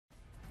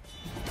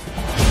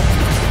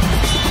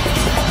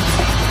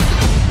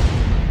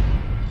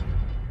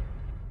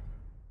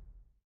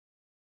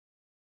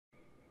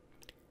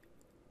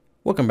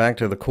Welcome back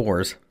to the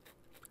course.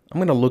 I'm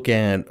going to look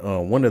at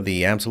one of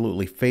the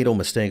absolutely fatal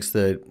mistakes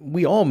that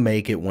we all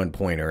make at one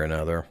point or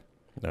another.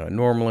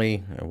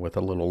 Normally, with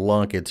a little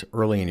luck, it's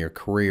early in your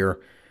career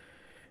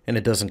and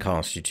it doesn't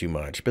cost you too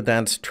much, but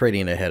that's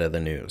trading ahead of the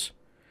news.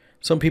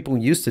 Some people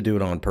used to do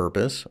it on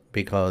purpose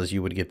because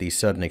you would get these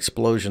sudden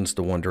explosions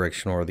to one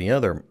direction or the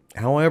other.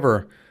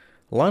 However,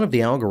 a lot of the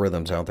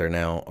algorithms out there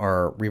now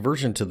are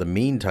reversion to the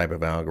mean type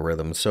of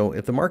algorithms. So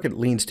if the market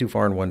leans too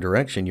far in one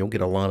direction, you'll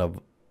get a lot of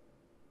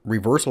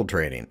reversal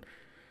trading.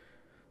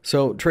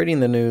 So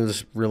trading the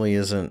news really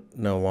it's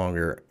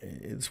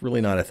really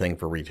not a thing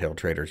for retail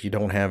traders. You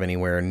don't have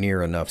anywhere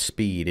near enough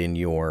speed in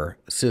your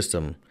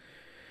system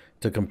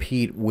to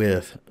compete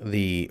with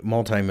the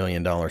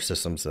multi-million-dollar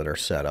systems that are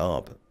set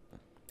up.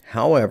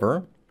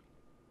 However,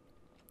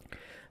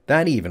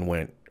 that even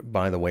went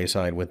by the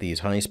wayside with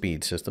these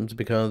high-speed systems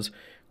because,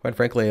 quite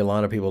frankly, a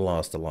lot of people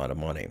lost a lot of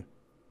money.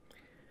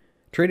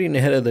 Trading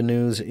ahead of the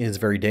news is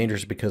very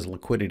dangerous because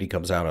liquidity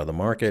comes out of the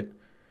market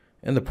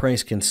and the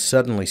price can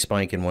suddenly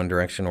spike in one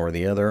direction or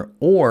the other,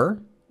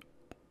 or,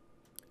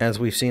 as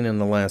we've seen in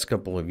the last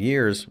couple of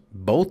years,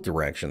 both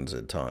directions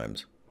at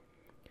times.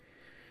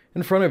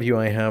 In front of you,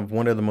 I have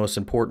one of the most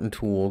important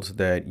tools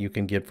that you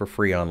can get for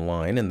free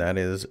online, and that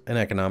is an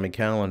economic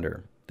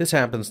calendar. This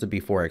happens to be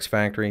Forex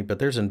Factory, but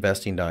there's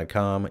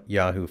investing.com,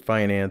 Yahoo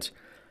Finance,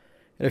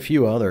 and a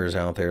few others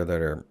out there that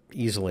are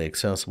easily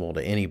accessible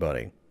to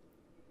anybody.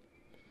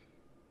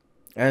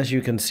 As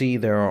you can see,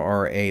 there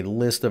are a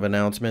list of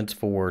announcements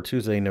for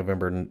Tuesday,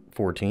 November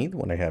 14th,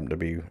 when I happen to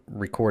be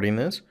recording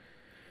this.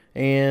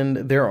 And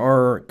there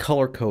are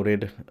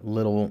color-coded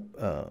little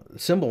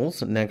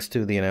symbols next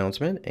to the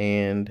announcement,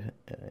 and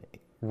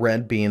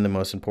red being the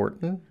most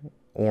important,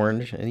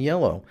 orange and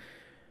yellow,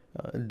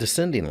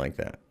 descending like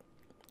that.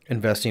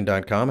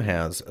 Investing.com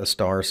has a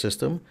star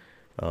system,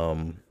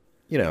 and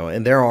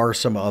there are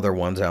some other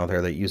ones out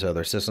there that use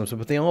other systems,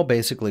 but they all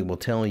basically will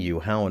tell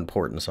you how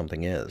important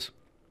something is.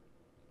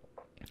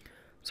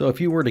 So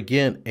if you were to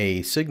get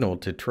a signal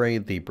to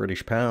trade the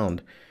British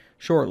pound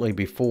shortly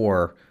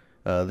before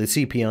the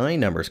CPI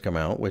numbers come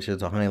out, which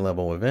is a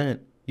high-level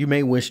event, you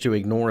may wish to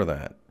ignore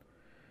that.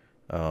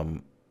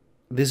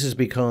 This is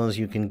because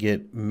you can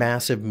get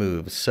massive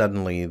moves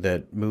suddenly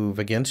that move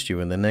against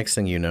you, and the next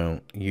thing you know,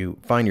 you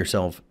find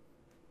yourself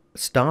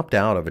stopped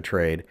out of a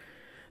trade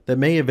that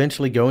may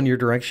eventually go in your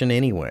direction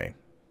anyway.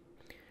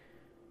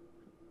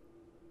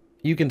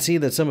 You can see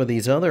that some of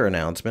these other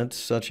announcements,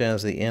 such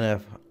as the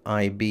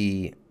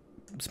NFIB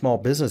Small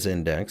Business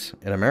Index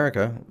in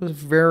America, was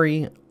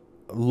very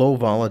low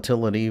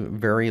volatility,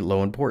 very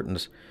low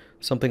importance.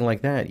 Something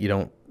like that you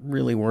don't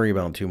really worry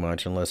about too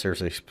much unless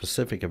there's a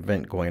specific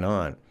event going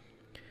on.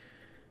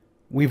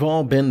 We've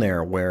all been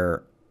there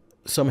where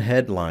some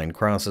headline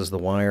crosses the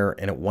wire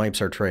and it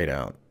wipes our trade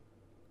out.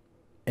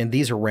 And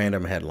these are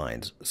random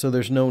headlines, so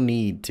there's no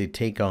need to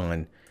take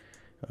on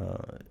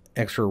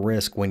extra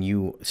risk when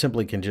you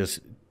simply can just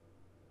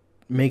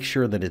make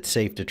sure that it's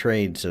safe to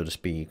trade, so to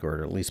speak,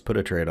 or at least put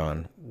a trade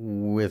on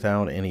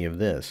without any of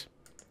this.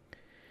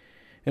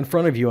 In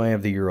front of you, I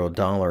have the euro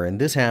dollar,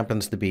 and this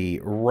happens to be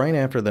right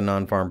after the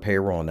non-farm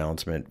payroll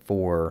announcement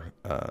for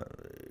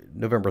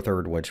November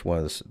 3rd, which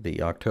was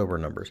the October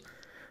numbers.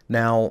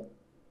 Now,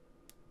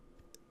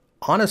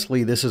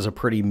 honestly, this is a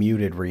pretty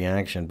muted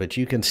reaction, but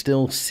you can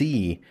still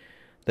see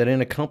that in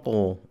a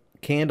couple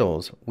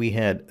candles, we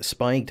had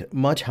spiked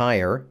much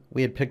higher.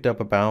 We had picked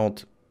up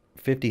about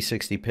 50,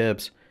 60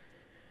 pips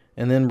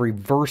and then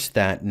reversed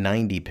that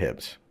 90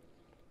 pips.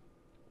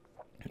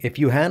 If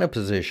you had a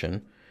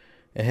position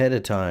ahead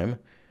of time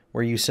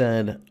where you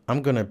said,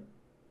 I'm going to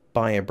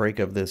buy a break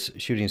of this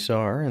shooting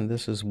star, and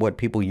this is what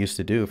people used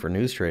to do for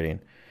news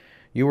trading,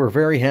 you were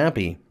very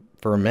happy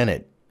for a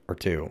minute or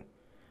two,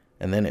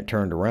 and then it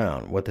turned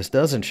around. What this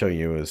doesn't show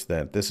you is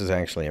that this is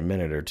actually a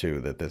minute or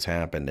two that this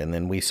happened, and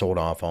then we sold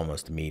off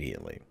almost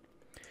immediately.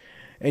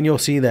 And you'll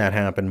see that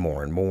happen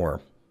more and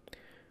more.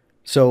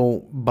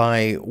 So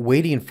by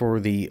waiting for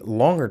the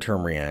longer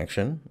term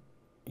reaction,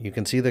 you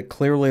can see that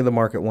clearly the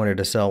market wanted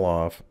to sell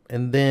off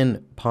and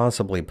then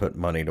possibly put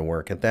money to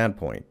work at that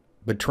point.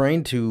 But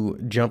trying to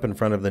jump in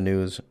front of the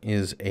news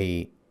is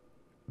a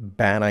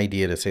bad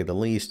idea, to say the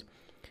least.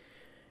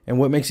 And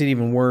what makes it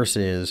even worse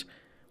is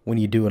when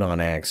you do it on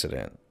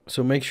accident.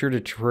 So make sure to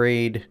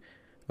trade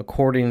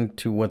according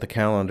to what the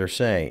calendars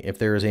say. If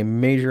there is a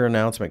major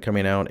announcement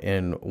coming out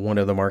in one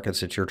of the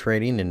markets that you're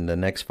trading in the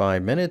next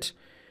 5 minutes,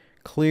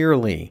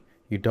 clearly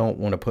you don't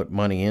want to put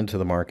money into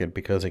the market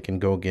because it can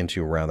go against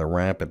you rather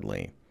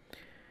rapidly.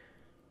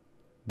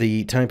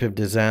 The type of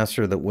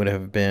disaster that would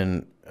have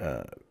been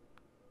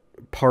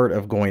part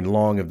of going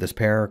long of this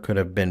pair could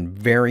have been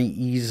very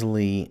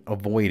easily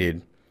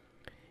avoided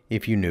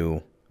if you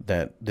knew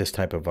that this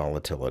type of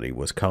volatility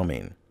was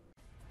coming.